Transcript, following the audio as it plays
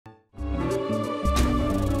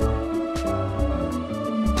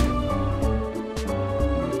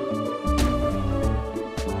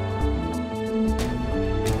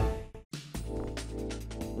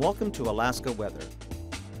Welcome to Alaska Weather,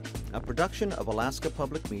 a production of Alaska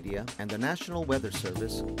Public Media and the National Weather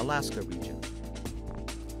Service, Alaska Region.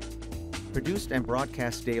 Produced and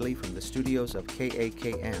broadcast daily from the studios of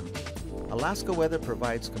KAKM, Alaska Weather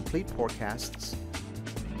provides complete forecasts,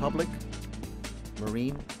 public,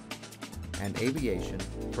 marine, and aviation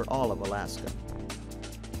for all of Alaska.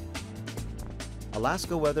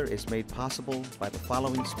 Alaska Weather is made possible by the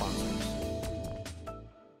following sponsors.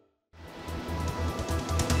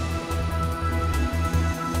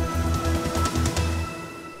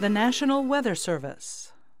 The National Weather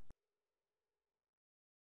Service.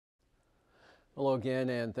 Hello again,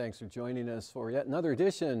 and thanks for joining us for yet another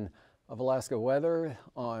edition of Alaska Weather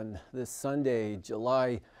on this Sunday,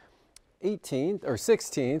 July 18th or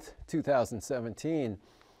 16th, 2017.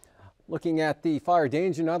 Looking at the fire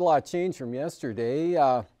danger, not a lot of change from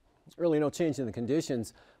yesterday. Really no change in the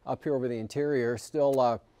conditions up here over the interior.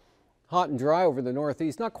 Still hot and dry over the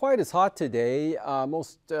northeast. Not quite as hot today.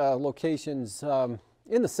 Most locations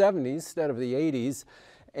in the 70s instead of the 80s,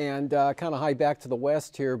 and kind of high back to the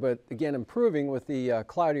west here, but again improving with the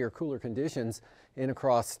cloudier, cooler conditions in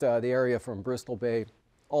across the area from Bristol Bay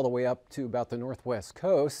all the way up to about the northwest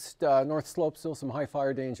coast. North Slope, still some high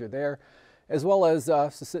fire danger there, as well as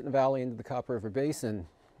Susitna Valley into the Copper River Basin.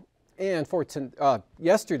 And for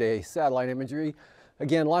yesterday's satellite imagery,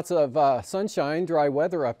 again, lots of sunshine, dry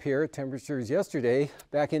weather up here. Temperatures yesterday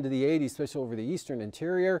back into the 80s, especially over the eastern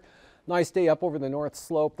interior. Nice day up over the North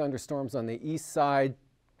Slope, thunderstorms on the east side.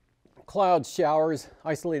 Clouds, showers,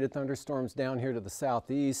 isolated thunderstorms down here to the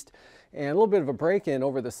southeast, and a little bit of a break-in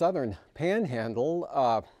over the southern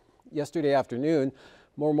panhandle yesterday afternoon.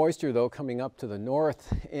 More moisture, though, coming up to the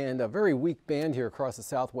north, and a very weak band here across the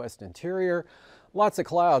southwest interior. Lots of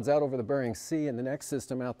clouds out over the Bering Sea and the next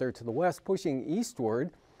system out there to the west, pushing eastward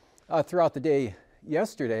throughout the day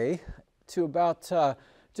yesterday to about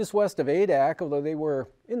just west of Adak, although they were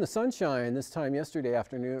in the sunshine this time yesterday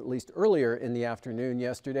afternoon, at least earlier in the afternoon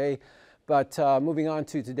yesterday. But moving on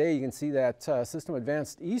to today, you can see that system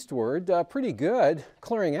advanced eastward pretty good,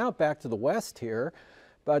 clearing out back to the west here.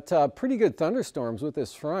 But pretty good thunderstorms with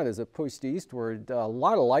this front as it pushed eastward. A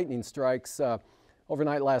lot of lightning strikes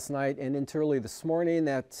overnight last night and into early this morning.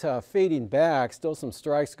 That fading back, still some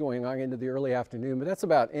strikes going on into the early afternoon, but that's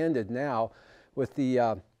about ended now with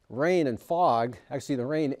the rain and fog. Actually, the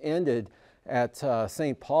rain ended at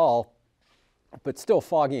St. Paul, but still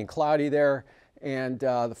foggy and cloudy there. And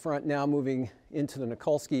the front now moving into the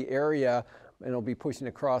Nikolsky area, and it'll be pushing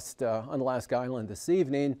across Unalaska Island this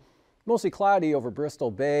evening. Mostly cloudy over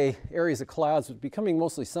Bristol Bay. Areas of clouds becoming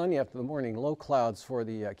mostly sunny after the morning. Low clouds for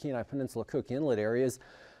the Kenai Peninsula, Cook Inlet areas,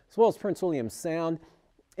 as well as Prince William Sound.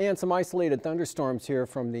 And some isolated thunderstorms here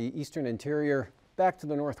from the eastern interior back to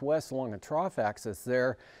the northwest along the trough axis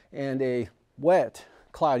there, and a wet,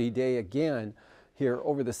 cloudy day again here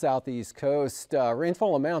over the southeast coast.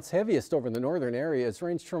 Rainfall amounts heaviest over the northern areas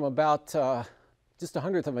ranged from about just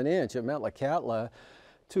 1/100 of an inch at Metlakatla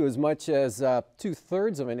to as much as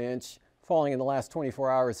 2/3 of an inch falling in the last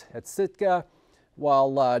 24 hours at Sitka,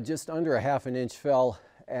 while just under 1/2 an inch fell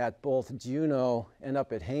at both Juneau and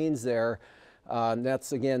up at Haines there.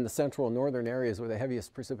 That's again the central and northern areas where the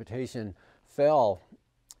heaviest precipitation fell.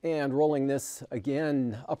 And rolling this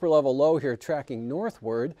again, upper level low here tracking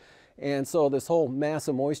northward. And so this whole mass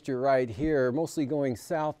of moisture right here, mostly going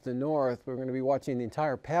south to north. We're going to be watching the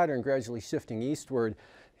entire pattern gradually shifting eastward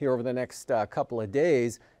here over the next couple of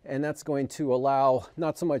days. And that's going to allow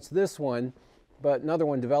not so much this one, but another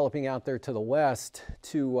one developing out there to the west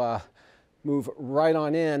to move right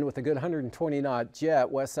on in with a good 120 knot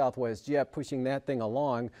jet, west-southwest jet, pushing that thing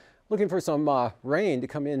along. Looking for some rain to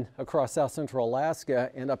come in across south central Alaska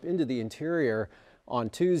and up into the interior on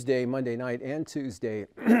Tuesday, Monday night and Tuesday.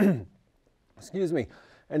 Excuse me.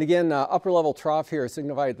 And again, upper level trough here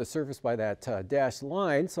signified at the surface by that dashed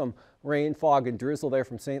line. Some rain, fog, and drizzle there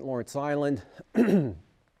from St. Lawrence Island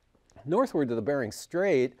northward to the Bering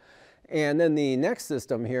Strait. And then the next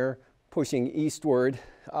system here pushing eastward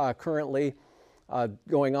currently.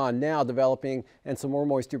 Going on now, developing, and some more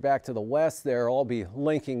moisture back to the west there, all be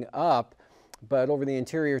linking up. But over the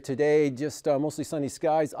interior today, just mostly sunny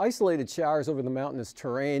skies, isolated showers over the mountainous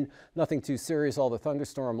terrain, nothing too serious. All the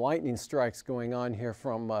thunderstorm lightning strikes going on here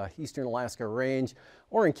from eastern Alaska Range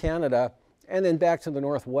or in Canada, and then back to the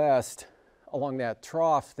northwest along that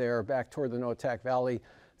trough there, back toward the Noatak Valley,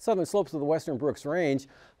 southern slopes of the western Brooks Range.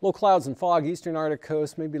 Low clouds and fog, eastern Arctic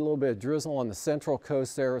coast, maybe a little bit of drizzle on the central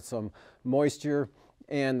coast there with some moisture.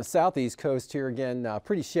 And the southeast coast here again,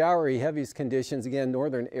 pretty showery, heaviest conditions. Again,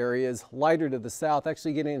 northern areas, lighter to the south,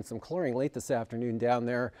 actually getting some clearing late this afternoon down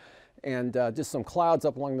there. and just some clouds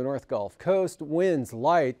up along the North Gulf Coast. Winds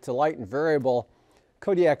light to light and variable.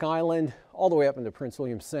 Kodiak Island all the way up into Prince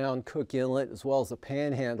William Sound, Cook Inlet, as well as the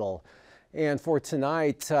Panhandle. And for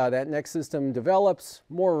tonight, that next system develops.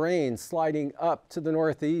 More rain sliding up to the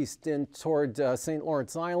northeast and toward St.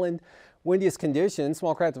 Lawrence Island. Windiest conditions,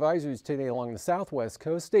 small craft advisories today along the southwest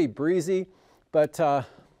coast. Stay breezy, but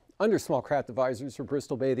under small craft advisories for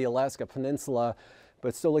Bristol Bay, the Alaska Peninsula,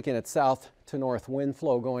 but still looking at south to north wind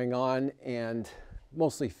flow going on, and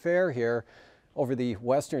mostly fair here over the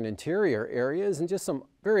western interior areas, and just some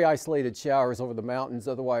very isolated showers over the mountains.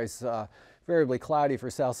 Otherwise, variably cloudy for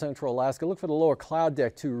south central Alaska. Look for the lower cloud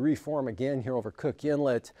deck to reform again here over Cook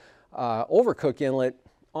Inlet,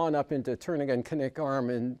 on up into Turnagain, Knik Arm,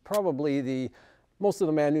 and probably most of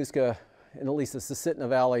the Manuska and at least the Susitna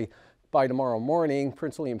Valley by tomorrow morning.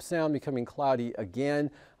 Prince William Sound becoming cloudy again.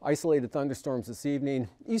 Isolated thunderstorms this evening.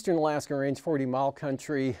 Eastern Alaska Range, 40-mile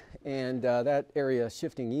country, and that area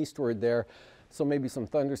shifting eastward there. So maybe some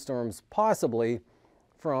thunderstorms possibly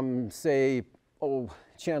from, say,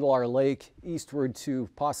 Chandelar Lake eastward to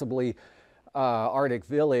possibly Arctic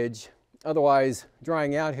Village. Otherwise,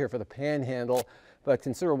 drying out here for the Panhandle, but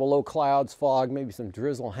considerable low clouds, fog, maybe some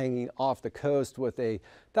drizzle hanging off the coast with a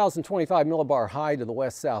 1,025 millibar high to the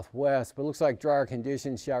west-southwest. But it looks like drier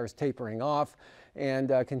conditions, showers tapering off, and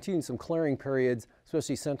continuing some clearing periods,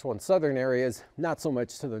 especially central and southern areas, not so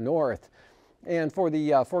much to the north. And for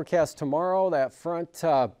the forecast tomorrow, that front,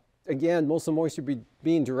 again, most of the moisture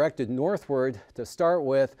being directed northward to start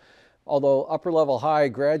with, although upper level high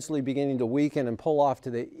gradually beginning to weaken and pull off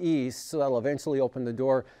to the east, so that'll eventually open the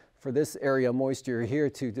door for this area moisture here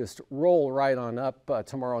to just roll right on up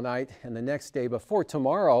tomorrow night and the next day. But for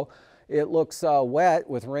tomorrow, it looks wet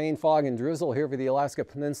with rain, fog, and drizzle here for the Alaska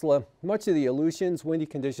Peninsula. Much of the Aleutians, windy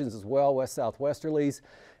conditions as well, west-southwesterlies,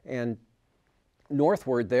 and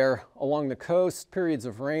northward there along the coast, periods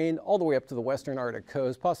of rain all the way up to the western Arctic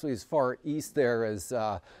coast, possibly as far east there as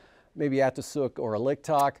maybe Atasuk or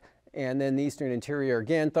Aliktok. And then the eastern interior,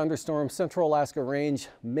 again, thunderstorms, central Alaska Range,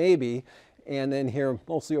 maybe. And then here,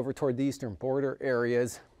 mostly over toward the eastern border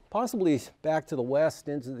areas, possibly back to the west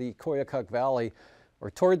into the Koyukuk Valley or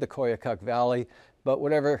toward the Koyukuk Valley. But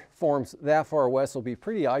whatever forms that far west will be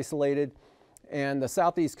pretty isolated. And the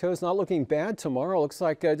southeast coast not looking bad tomorrow. Looks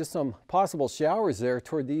like just some possible showers there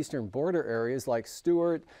toward the eastern border areas like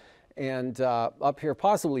Stewart and up here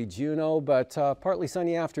possibly Juneau, but partly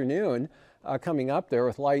sunny afternoon coming up there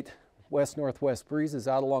with light west-northwest breezes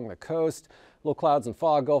out along the coast. Low clouds and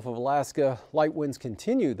fog, Gulf of Alaska. Light winds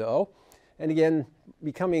continue though. And again,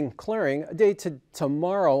 becoming clearing. A day to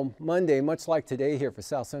tomorrow, Monday, much like today here for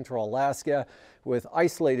south central Alaska, with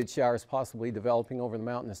isolated showers possibly developing over the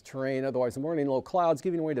mountainous terrain. Otherwise, the morning low clouds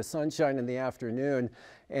giving way to sunshine in the afternoon.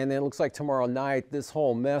 And then it looks like tomorrow night, this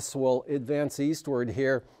whole mess will advance eastward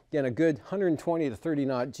here. Again, a good 120 to 30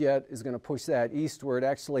 knot jet is going to push that eastward.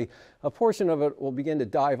 Actually, a portion of it will begin to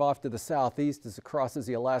dive off to the southeast as it crosses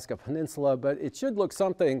the Alaska Peninsula, but it should look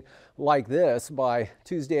something like this by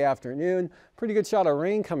Tuesday afternoon. Pretty good shot of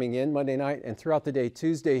rain coming in Monday night and throughout the day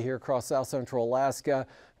Tuesday here across south central Alaska.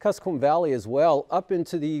 Kuskokwim Valley as well, up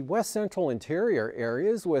into the west central interior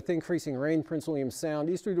areas with increasing rain, Prince William Sound,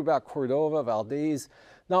 eastward to about Cordova, Valdez.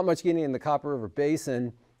 Not much getting in the Copper River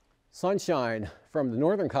Basin. Sunshine from the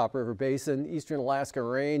northern Copper River Basin, eastern Alaska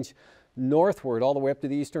Range, northward all the way up to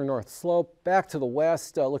the eastern north slope, back to the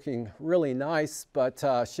west, looking really nice, but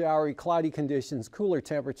showery, cloudy conditions, cooler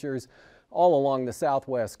temperatures all along the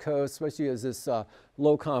southwest coast, especially as this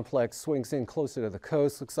low complex swings in closer to the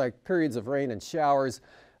coast. Looks like periods of rain and showers,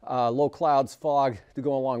 low clouds, fog to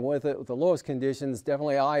go along with it. With the lowest conditions,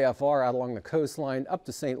 definitely IFR out along the coastline up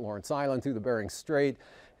to St. Lawrence Island through the Bering Strait,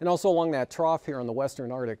 and also along that trough here on the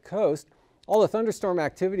western Arctic coast. All the thunderstorm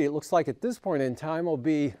activity, it looks like at this point in time, will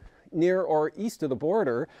be near or east of the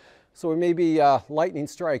border. So we may be lightning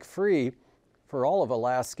strike free for all of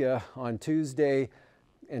Alaska on Tuesday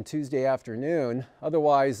and Tuesday afternoon.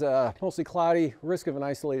 Otherwise, mostly cloudy, risk of an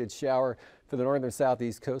isolated shower for the northern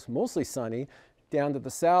southeast coast, mostly sunny. Down to the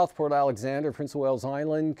south, Port Alexander, Prince of Wales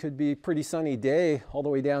Island, could be a pretty sunny day all the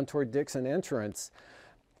way down toward Dixon Entrance.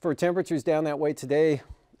 For temperatures down that way today,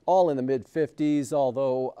 all in the mid-50s,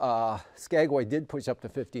 although Skagway did push up to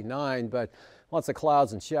 59, but lots of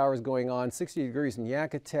clouds and showers going on. 60 degrees in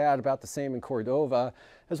Yakutat, about the same in Cordova,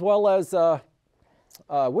 as well as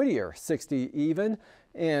Whittier, 60 even,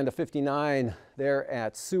 and a 59 there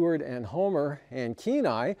at Seward and Homer and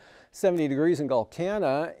Kenai, 70 degrees in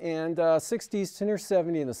Gulkana, and 60s to near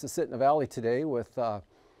 70 in the Susitna Valley today with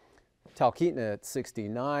Talkeetna at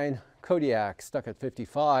 69, Kodiak stuck at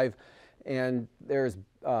 55, and there's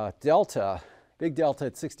Delta Big Delta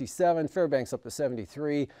at 67, Fairbanks up to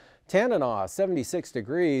 73, Tanana 76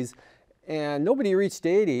 degrees, and nobody reached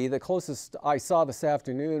 80. The closest I saw this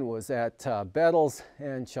afternoon was at Bettles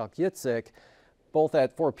and Chalkyitsik. Both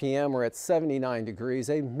at 4 p.m. were at 79 degrees.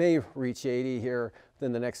 They may reach 80 here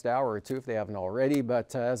within the next hour or two if they haven't already,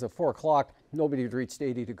 but as of 4 o'clock, nobody had reached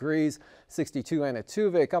 80 degrees. 62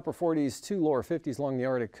 Anaktuvik, upper 40s to lower 50s along the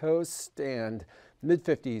Arctic coast, and mid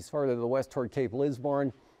 50s farther to the west toward Cape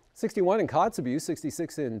Lisburne. 61 in Kotzebue,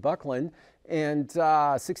 66 in Buckland, and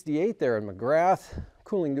 68 there in McGrath,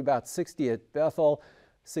 cooling to about 60 at Bethel.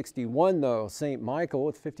 61 though, St. Michael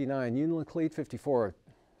with 59 Unalakleet, 54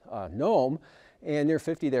 Nome, and near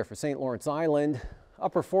 50 there for St. Lawrence Island.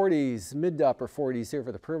 Upper 40s, mid to upper 40s here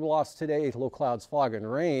for the Pribilofs today. Low clouds, fog,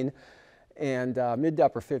 and rain. And mid to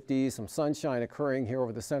upper 50s, some sunshine occurring here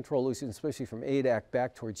over the central Aleutians, especially from Adak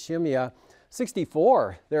back towards Shemya.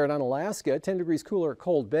 64 there at Unalaska, 10 degrees cooler at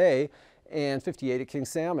Cold Bay, and 58 at King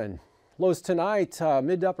Salmon. Lows tonight,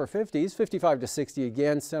 mid to upper 50s, 55 to 60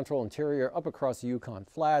 again, central interior up across the Yukon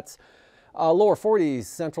Flats. Lower 40s,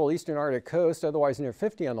 central eastern Arctic coast, otherwise near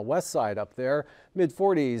 50 on the west side up there. Mid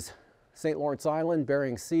 40s, St. Lawrence Island,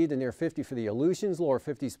 Bering Sea to near 50 for the Aleutians, lower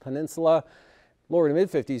 50s peninsula, lower to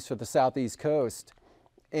mid 50s for the southeast coast.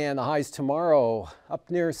 And the highs tomorrow up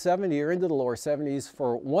near 70 or into the lower 70s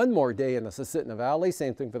for one more day in the Susitna Valley.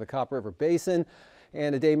 Same thing for the Copper River Basin.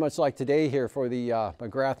 And a day much like today here for the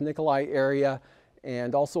McGrath-Nikolai area,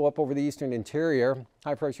 and also up over the eastern interior.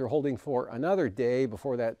 High pressure holding for another day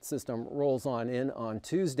before that system rolls on in on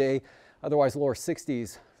Tuesday. Otherwise lower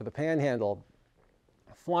 60s for the Panhandle.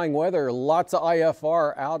 Flying weather, lots of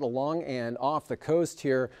IFR out along and off the coast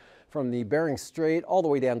here from the Bering Strait all the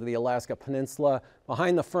way down to the Alaska Peninsula.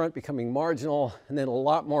 Behind the front becoming marginal, and then a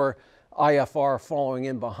lot more IFR following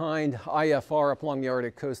in behind. IFR up along the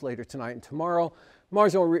Arctic coast later tonight and tomorrow.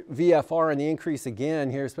 Marginal VFR on the increase again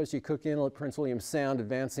here, especially Cook Inlet, Prince William Sound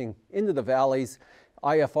advancing into the valleys.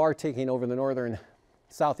 IFR taking over the northern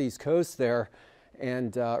southeast coast there,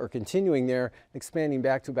 and or continuing there, expanding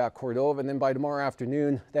back to about Cordova, and then by tomorrow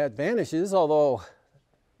afternoon that vanishes, although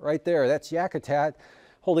right there, that's Yakutat,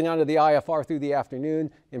 holding on to the IFR through the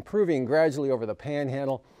afternoon, improving gradually over the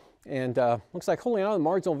Panhandle, and looks like holding on to the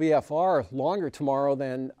marginal VFR longer tomorrow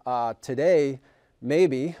than today.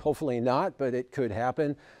 Maybe, hopefully not, but it could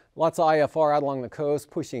happen. Lots of IFR out along the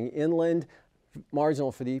coast, pushing inland,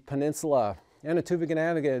 marginal for the peninsula. Anaktuvik and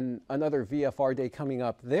Anigan, another VFR day coming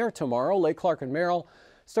up there tomorrow. Lake Clark and Merrill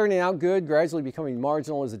starting out good, gradually becoming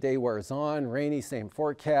marginal as the day wears on. Rainy, same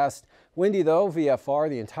forecast. Windy though, VFR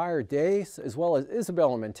the entire day, as well as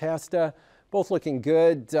Isabel and Mentasta, both looking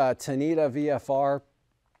good. Tanita, VFR.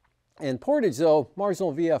 And Portage though,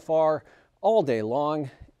 marginal VFR all day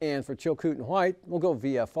long. And for Chilkoot and White, we'll go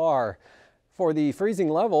VFR. For the freezing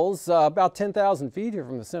levels, about 10,000 feet here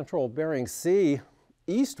from the central Bering Sea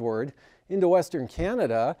eastward into western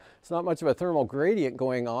Canada. It's not much of a thermal gradient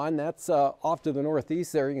going on. That's off to the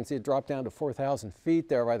northeast there. You can see it drop down to 4,000 feet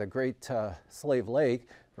there by the Great Slave Lake,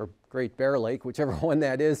 or Great Bear Lake, whichever one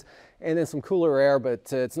that is. And then some cooler air,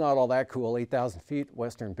 but it's not all that cool, 8,000 feet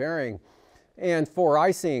western Bering. And for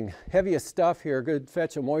icing, heaviest stuff here, good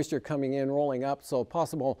fetch of moisture coming in, rolling up, so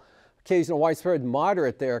possible occasional widespread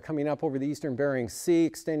moderate there coming up over the eastern Bering Sea,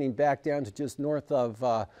 extending back down to just north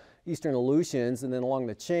of eastern Aleutians, and then along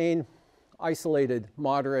the chain, isolated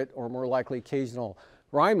moderate or more likely occasional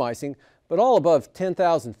rime icing, but all above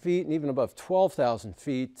 10,000 feet and even above 12,000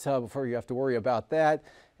 feet before you have to worry about that.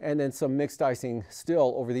 And then some mixed icing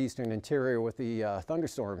still over the eastern interior with the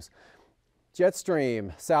thunderstorms. Jet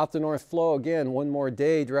stream, south to north flow, again, one more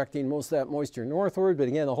day directing most of that moisture northward, but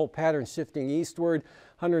again, the whole pattern shifting eastward.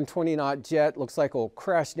 120 knot jet looks like will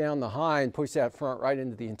crash down the high and push that front right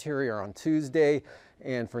into the interior on Tuesday.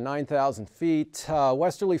 And for 9,000 feet,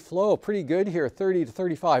 westerly flow pretty good here, 30 to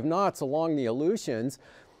 35 knots along the Aleutians.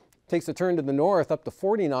 Takes a turn to the north up to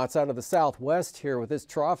 40 knots out of the southwest here with this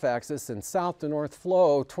trough axis, and south to north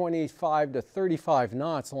flow 25 to 35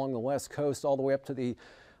 knots along the west coast all the way up to the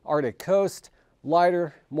Arctic coast.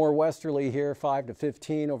 Lighter, more westerly here, 5 to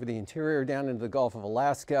 15 over the interior down into the Gulf of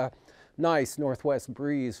Alaska. Nice northwest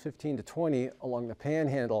breeze, 15 to 20 along the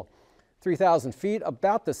Panhandle. 3,000 feet,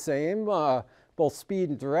 about the same, both speed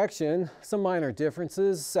and direction. Some minor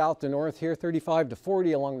differences, south to north here, 35 to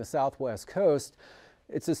 40 along the southwest coast.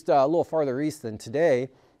 It's just a little farther east than today,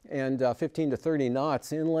 and 15 to 30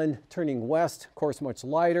 knots inland. Turning west, of course, much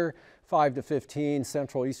lighter, 5 to 15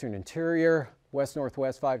 central eastern interior.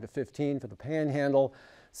 West-northwest 5 to 15 for the Panhandle.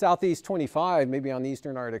 Southeast 25, maybe on the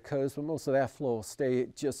eastern Arctic coast, but most of that flow will stay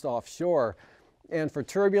just offshore. And for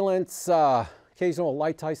turbulence, occasional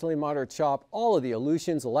light to isolated moderate chop, all of the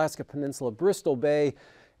Aleutians, Alaska Peninsula, Bristol Bay,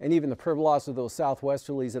 and even the Pribilots of those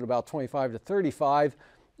southwesterlies at about 25 to 35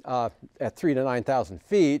 at 3,000 to 9,000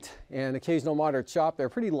 feet. And occasional moderate chop, they're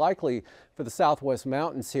pretty likely for the southwest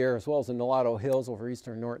mountains here, as well as the Nulato Hills over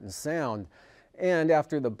eastern Norton Sound. And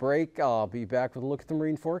after the break, I'll be back with a look at the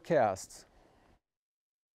marine forecasts.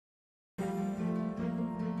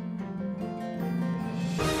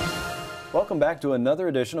 Welcome back to another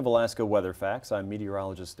edition of Alaska Weather Facts. I'm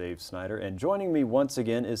meteorologist Dave Snider, and joining me once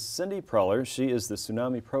again is Cindy Preller. She is the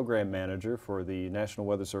Tsunami Program Manager for the National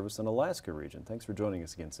Weather Service in Alaska region. Thanks for joining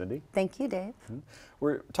us again, Cindy. Thank you, Dave.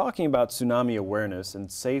 We're talking about tsunami awareness and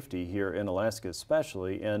safety here in Alaska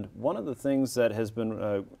especially, and one of the things that has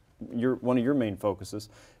been one of your main focuses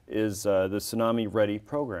is the Tsunami Ready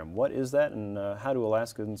program. What is that, and how do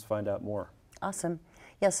Alaskans find out more? Awesome.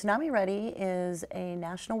 Yes, Tsunami Ready is a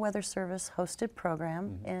National Weather Service hosted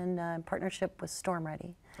program in partnership with Storm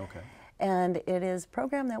Ready. Okay. And it is a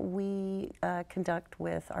program that we conduct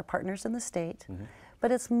with our partners in the state,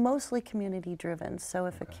 but it's mostly community driven. So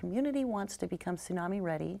if a community wants to become Tsunami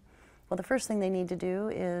Ready, well, the first thing they need to do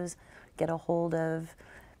is get a hold of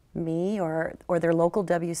me or their local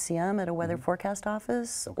WCM at a weather forecast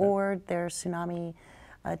office or their tsunami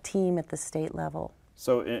team at the state level.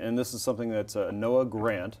 So, and this is something that's a NOAA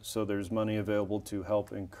grant, so there's money available to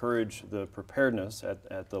help encourage the preparedness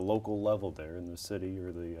at the local level there in the city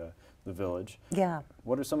or the village. Yeah.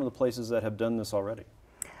 What are some of the places that have done this already?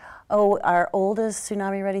 Oh, our oldest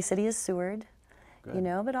Tsunami Ready city is Seward. Good. You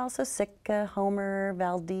know, but also Sitka, Homer,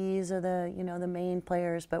 Valdez are the, you know, the main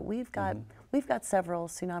players, but we've got several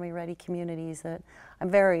Tsunami Ready communities that I'm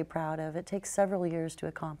very proud of. It takes several years to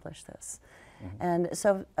accomplish this. And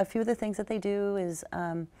so a few of the things that they do is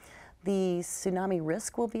the tsunami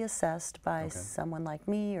risk will be assessed by someone like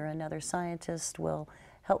me or another scientist will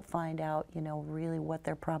help find out, you know, really what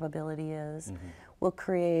their probability is. We'll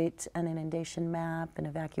create an inundation map, an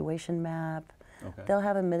evacuation map. They'll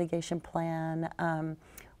have a mitigation plan.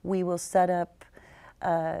 We will set up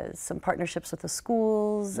some partnerships with the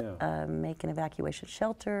schools, make an evacuation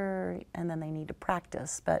shelter, and then they need to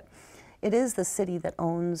practice. But it is the city that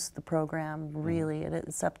owns the program, really.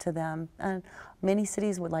 It's up to them. And many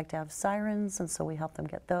cities would like to have sirens, and so we help them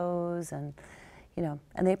get those. And, you know,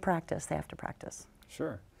 and they practice. They have to practice.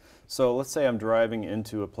 Sure. So let's say I'm driving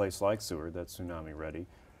into a place like Seward that's Tsunami Ready.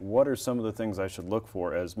 What are some of the things I should look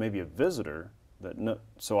for as maybe a visitor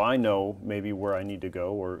so I know maybe where I need to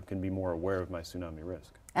go or can be more aware of my tsunami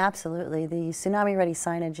risk? Absolutely. The Tsunami Ready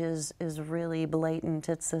signage is really blatant.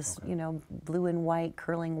 It's this, you know, blue and white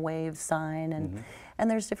curling wave sign, and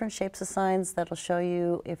there's different shapes of signs that'll show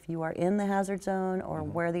you if you are in the hazard zone or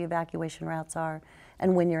where the evacuation routes are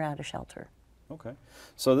and when you're out of shelter. Okay.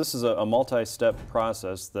 So this is a multi-step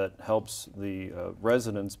process that helps the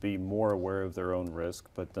residents be more aware of their own risk,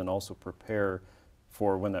 but then also prepare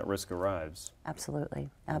for when that risk arrives. Absolutely,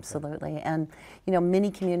 absolutely. And, you know, many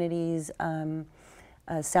communities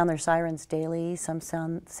sound their sirens daily, some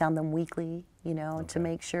sound them weekly, you know, to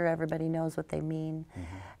make sure everybody knows what they mean.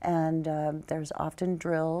 And there's often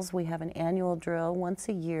drills. We have an annual drill once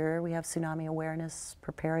a year. We have Tsunami Awareness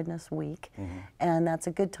Preparedness Week, and that's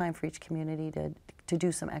a good time for each community to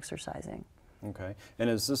do some exercising. Okay. And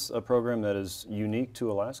is this a program that is unique to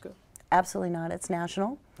Alaska? Absolutely not. It's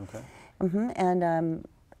national. Okay. And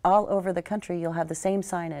all over the country, you'll have the same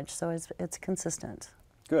signage, so it's consistent.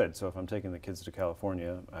 Good. So if I'm taking the kids to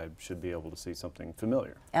California, I should be able to see something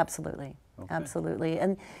familiar. Absolutely. Absolutely.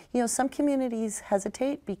 And, you know, some communities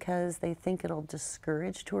hesitate because they think it'll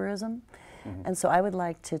discourage tourism. And so I would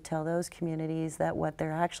like to tell those communities that what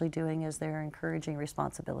they're actually doing is they're encouraging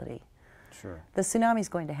responsibility. Sure. The tsunami's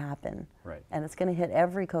going to happen. Right. And it's going to hit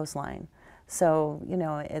every coastline. So, you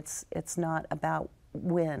know, it's not about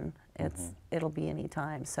when. It'll be any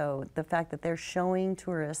time. So the fact that they're showing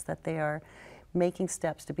tourists that they are making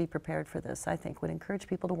steps to be prepared for this, I think would encourage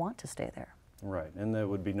people to want to stay there. Right, and that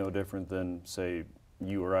would be no different than, say,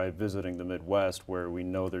 you or I visiting the Midwest where we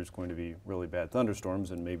know there's going to be really bad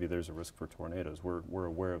thunderstorms and maybe there's a risk for tornadoes. We're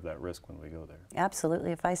aware of that risk when we go there.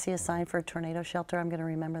 Absolutely. If I see a sign for a tornado shelter, I'm going to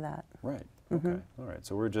remember that. Right. Okay. All right.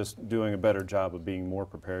 So we're just doing a better job of being more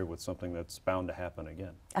prepared with something that's bound to happen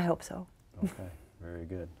again. I hope so. Okay. Very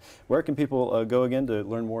good. Where can people go again to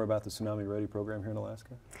learn more about the Tsunami Ready program here in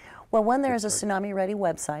Alaska? Well, one, there is a Tsunami Ready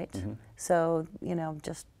website. So, you know,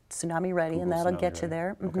 just Tsunami Ready, Google and that'll Tsunami get you Ready.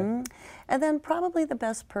 there. And then probably the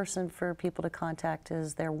best person for people to contact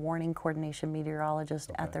is their warning coordination meteorologist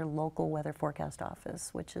at their local weather forecast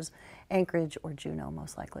office, which is Anchorage or Juneau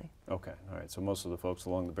most likely. Okay, all right. So most of the folks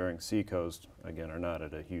along the Bering Sea coast, again, are not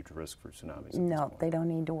at a huge risk for tsunamis. No, they don't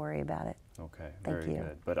need to worry about it. Okay, Thank very you.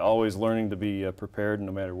 good. But always learning to be prepared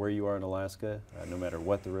no matter where you are in Alaska, no matter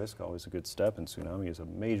what the risk, always a good step. And tsunami is a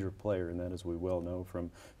major player in that, as we well know from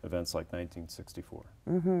events like 1964.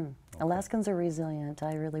 Okay. Alaskans are resilient.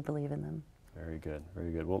 I really believe in them. Very good,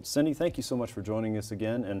 very good. Well, Cindy, thank you so much for joining us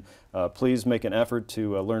again, and please make an effort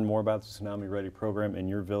to learn more about the Tsunami Ready program in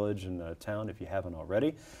your village and town if you haven't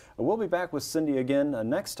already. We'll be back with Cindy again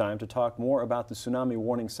next time to talk more about the Tsunami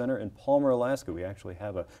Warning Center in Palmer, Alaska. We actually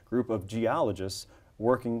have a group of geologists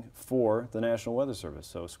working for the National Weather Service,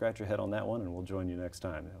 so scratch your head on that one and we'll join you next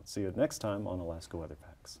time. I'll see you next time on Alaska Weather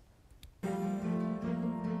Packs.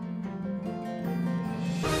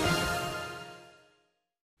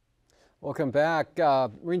 Welcome back.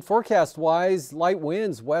 Marine forecast-wise, light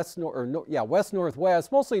winds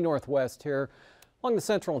west-northwest, mostly northwest here along the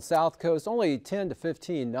central and south coast, only 10 to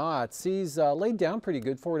 15 knots. Seas laid down pretty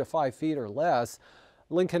good, 4 to 5 feet or less.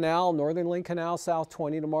 Lynn Canal, northern Lynn Canal, south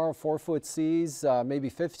 20 tomorrow, 4-foot seas, maybe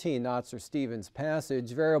 15 knots or Stevens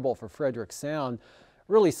Passage. Variable for Frederick Sound.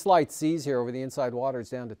 Really slight seas here over the inside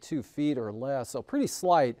waters down to 2 feet or less, so pretty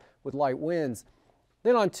slight with light winds.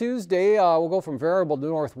 Then on Tuesday, we'll go from variable to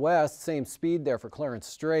northwest, same speed there for Clarence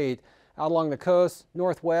Strait. Out along the coast,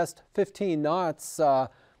 northwest, 15 knots,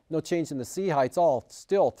 no change in the sea heights, all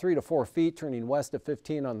still 3 to 4 feet, turning west of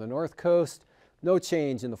 15 on the north coast. No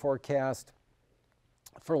change in the forecast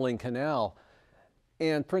for Lynn Canal.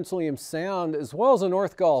 And Prince William Sound, as well as the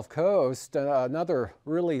North Gulf Coast, another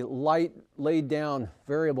really light, laid down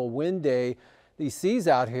variable wind day. These seas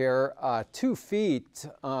out here, 2 feet.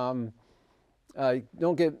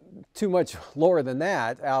 Don't get too much lower than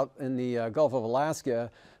that out in the Gulf of Alaska,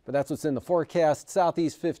 but that's what's in the forecast.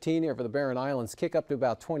 Southeast 15 here for the Barren Islands, kick up to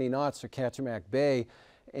about 20 knots for Kachemak Bay.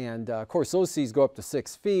 And of course, those seas go up to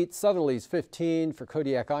 6 feet. Southerlies 15 for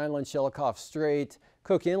Kodiak Island, Shelikof Strait.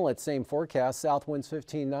 Cook Inlet, same forecast. South winds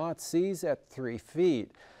 15 knots, seas at 3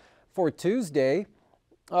 feet. For Tuesday,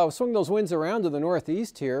 we'll swing those winds around to the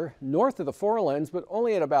northeast here, north of the Forelands, but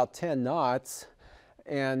only at about 10 knots.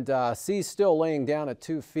 And seas still laying down at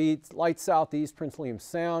 2 feet. Light southeast, Prince William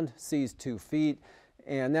Sound, seas 2 feet.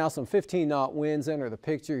 And now some 15-knot winds enter the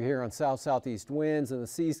picture here on south-southeast winds. And the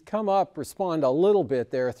seas come up, respond a little bit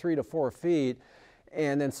there, 3 to 4 feet.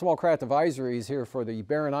 And then small craft advisories here for the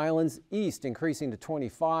Barren Islands, east increasing to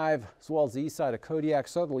 25, as well as the east side of Kodiak,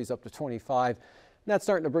 southerlies up to 25. And that's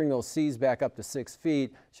starting to bring those seas back up to 6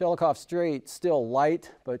 feet. Shelikof Strait still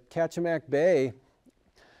light, but Kachemak Bay,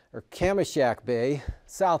 or Kamishak Bay,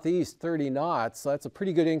 southeast 30 knots. So that's a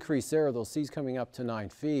pretty good increase there, those seas coming up to 9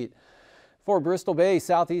 feet. For Bristol Bay,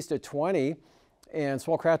 southeast at 20, and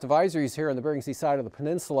small craft advisories here on the Bering Sea side of the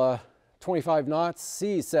peninsula, 25 knots,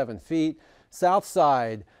 seas 7 feet. South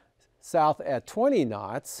side, south at 20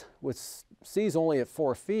 knots, with seas only at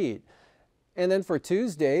 4 feet. And then for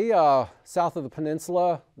Tuesday, south of the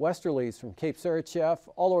peninsula, westerlies from Cape Sarachev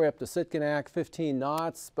all the way up to Sitkinak, 15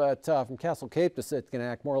 knots, but from Castle Cape to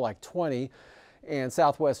Sitkinak, more like 20, and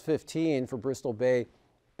southwest 15 for Bristol Bay,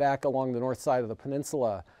 back along the north side of the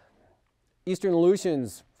peninsula. Eastern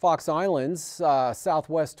Aleutians, Fox Islands,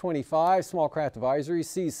 southwest 25, small craft advisory,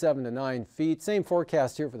 seas 7 to 9 feet. Same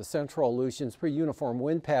forecast here for the central Aleutians, pretty uniform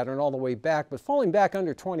wind pattern all the way back, but falling back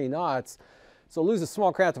under 20 knots. So lose the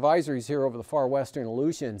small craft advisories here over the far western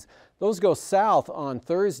Aleutians. Those go south on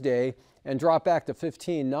Thursday and drop back to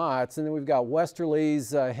 15 knots. And then we've got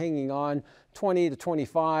westerlies hanging on 20 to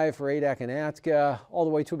 25 for Adak and Atka, all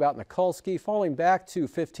the way to about Nikolsky, falling back to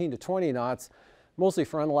 15 to 20 knots, mostly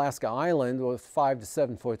for Unalaska Island with 5 to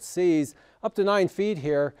 7 foot seas, up to 9 feet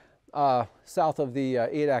here south of the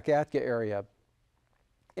Adak-Atka area.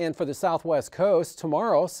 And for the southwest coast,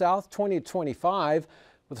 tomorrow, south 20 to 25,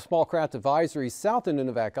 with a small craft advisory south of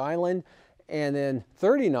Nunivak Island, and then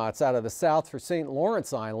 30 knots out of the south for St.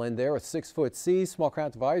 Lawrence Island there with 6 foot seas. Small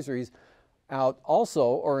craft advisories out also,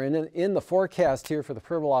 or in the forecast here for the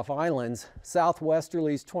Pribilof Islands,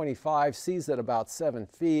 southwesterlies 25, seas at about 7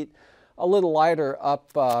 feet. A little lighter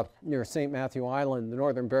up near St. Matthew Island, the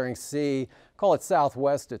northern Bering Sea, call it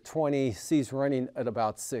southwest at 20, seas running at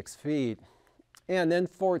about 6 feet. And then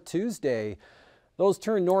for Tuesday, those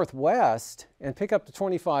turn northwest and pick up to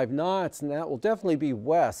 25 knots, and that will definitely be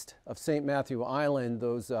west of St. Matthew Island,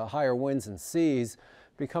 those higher winds and seas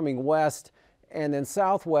becoming west, and then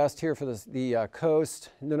southwest here for the coast,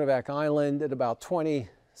 Nunivak Island at about 20,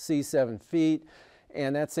 seas 7 feet,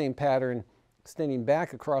 and that same pattern extending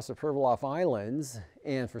back across the Pribilof Islands.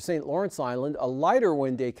 And for St. Lawrence Island, a lighter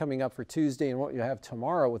wind day coming up for Tuesday and what you have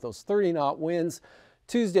tomorrow with those 30-knot winds.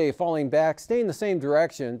 Tuesday falling back, staying the same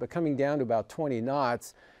direction, but coming down to about 20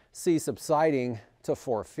 knots. Sea subsiding to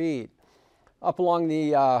 4 feet. Up along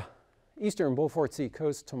the eastern Beaufort Sea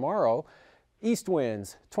coast tomorrow, east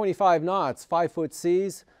winds, 25 knots, 5-foot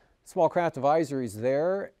seas, small craft advisories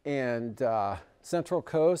there, and central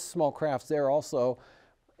coast, small crafts there also,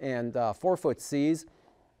 and 4-foot seas.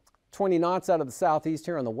 20 knots out of the southeast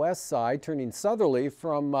here on the west side, turning southerly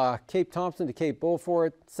from Cape Thompson to Cape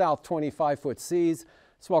Beaufort, south 25-foot seas.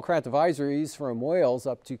 Small craft advisories from Wales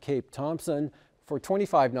up to Cape Thompson for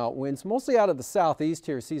 25-knot winds, mostly out of the southeast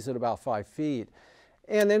here, seas at about 5 feet.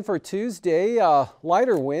 And then for Tuesday,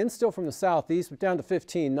 lighter winds, still from the southeast, but down to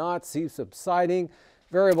 15 knots, seas subsiding.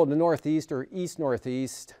 Variable to northeast or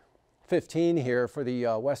east-northeast, 15 here for the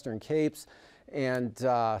western Capes, and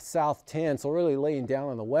south 10, so really laying down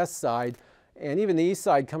on the west side. And even the east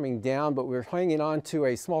side coming down, but we're hanging on to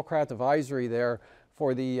a small craft advisory there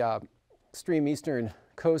for the extreme eastern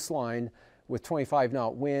coastline with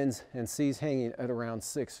 25-knot winds and seas hanging at around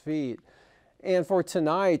 6 feet. And for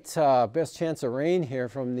tonight, best chance of rain here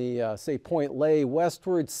from the, say, Point Lay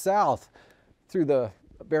westward south through the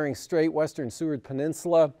Bering Strait, western Seward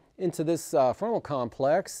Peninsula into this frontal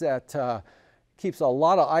complex that keeps a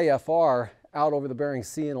lot of IFR out over the Bering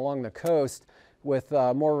Sea and along the coast, with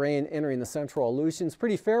more rain entering the central Aleutians.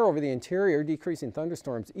 Pretty fair over the interior, decreasing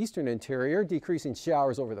thunderstorms eastern interior, decreasing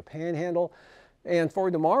showers over the Panhandle. And for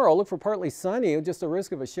tomorrow, look for partly sunny, just a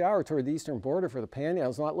risk of a shower toward the eastern border for the Panhandle.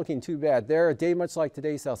 It's not looking too bad there. A day much like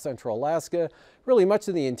today, south central Alaska. Really much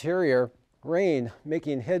of the interior, rain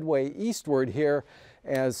making headway eastward here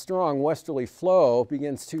as strong westerly flow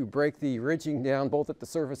begins to break the ridging down both at the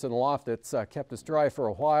surface and aloft that's kept us dry for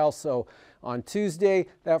a while. So on Tuesday,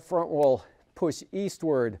 that front will push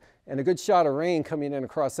eastward, and a good shot of rain coming in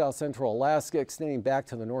across south central Alaska, extending back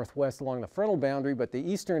to the northwest along the frontal boundary, but the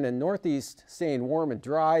eastern and northeast staying warm and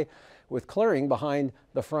dry with clearing behind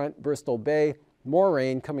the front Bristol Bay. More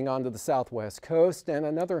rain coming onto the southwest coast, and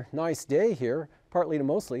another nice day here, partly to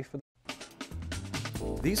mostly for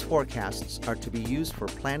These forecasts are to be used for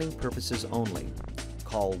planning purposes only.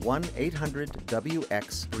 Call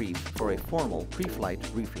 1-800-WX-BRIEF for a formal pre-flight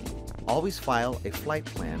briefing. Always file a flight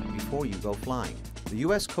plan before you go flying. The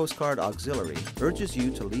U.S. Coast Guard Auxiliary urges you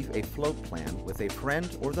to leave a float plan with a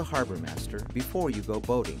friend or the harbor master before you go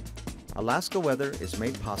boating. Alaska Weather is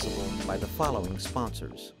made possible by the following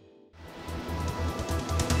sponsors.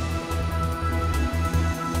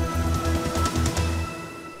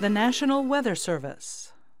 The National Weather Service.